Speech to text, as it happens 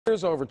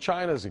Fears over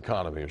China's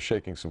economy are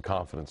shaking some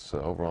confidence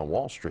over on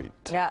Wall Street.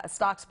 Yeah,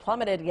 stocks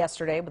plummeted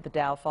yesterday with the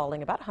Dow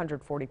falling about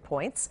 140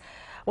 points.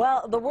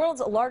 Well, the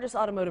world's largest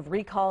automotive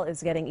recall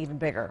is getting even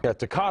bigger. Yeah,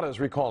 Takata is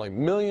recalling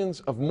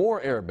millions of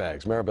more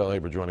airbags. Maribel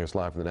Aber joining us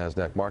live from the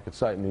NASDAQ market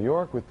site in New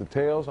York with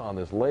details on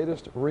this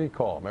latest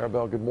recall.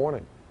 Maribel, good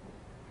morning.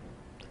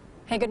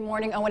 Hey, good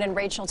morning, Owen and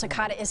Rachel.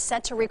 Takata is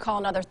set to recall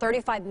another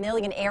 35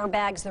 million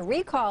airbags. The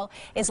recall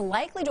is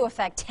likely to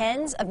affect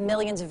tens of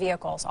millions of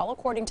vehicles, all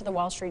according to the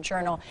Wall Street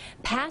Journal.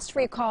 Past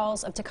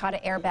recalls of Takata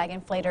airbag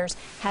inflators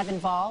have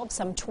involved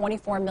some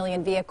 24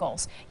 million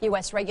vehicles.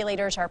 U.S.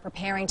 regulators are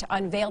preparing to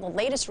unveil the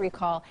latest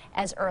recall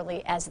as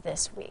early as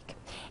this week.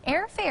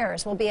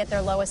 Airfares will be at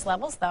their lowest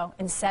levels, though,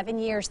 in 7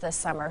 years this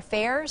summer.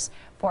 Fares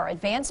for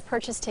advanced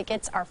purchase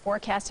tickets are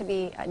forecast to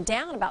be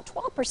down about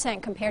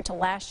 12% compared to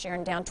last year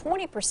and down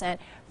 20%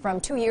 from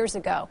 2 years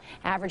ago.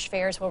 Average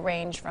fares will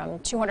range from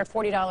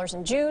 $240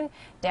 in June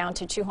down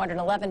to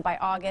 $211 by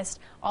August.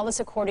 All this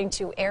according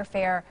to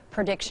airfare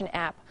prediction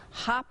app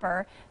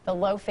Hopper. The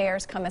low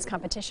fares come as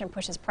competition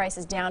pushes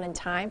prices down in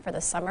time for the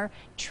summer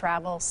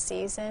travel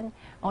season.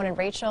 Owen and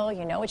Rachel,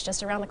 you know it's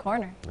just around the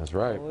corner. That's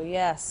right. Oh,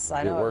 yes,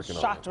 I know. I was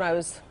shocked when I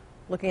was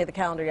looking at the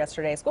calendar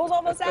yesterday. School's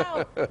almost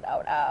out.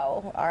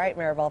 No. All right,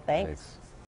 Maribel, thanks.